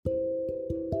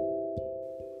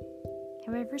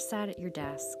Have you ever sat at your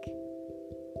desk,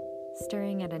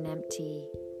 staring at an empty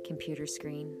computer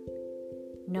screen,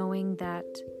 knowing that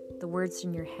the words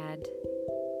in your head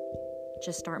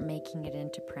just aren't making it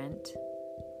into print?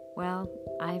 Well,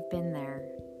 I've been there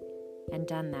and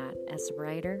done that as a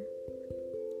writer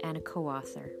and a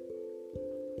co-author.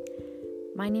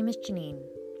 My name is Janine,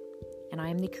 and I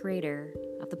am the creator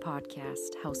of the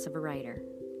podcast House of a Writer.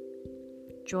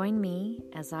 Join me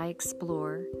as I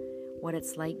explore what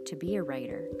it's like to be a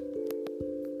writer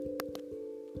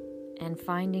and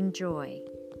finding joy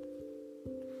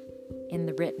in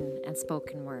the written and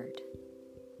spoken word.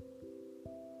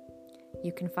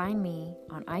 You can find me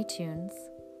on iTunes,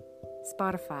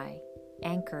 Spotify,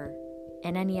 Anchor,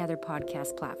 and any other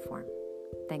podcast platform.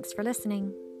 Thanks for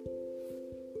listening.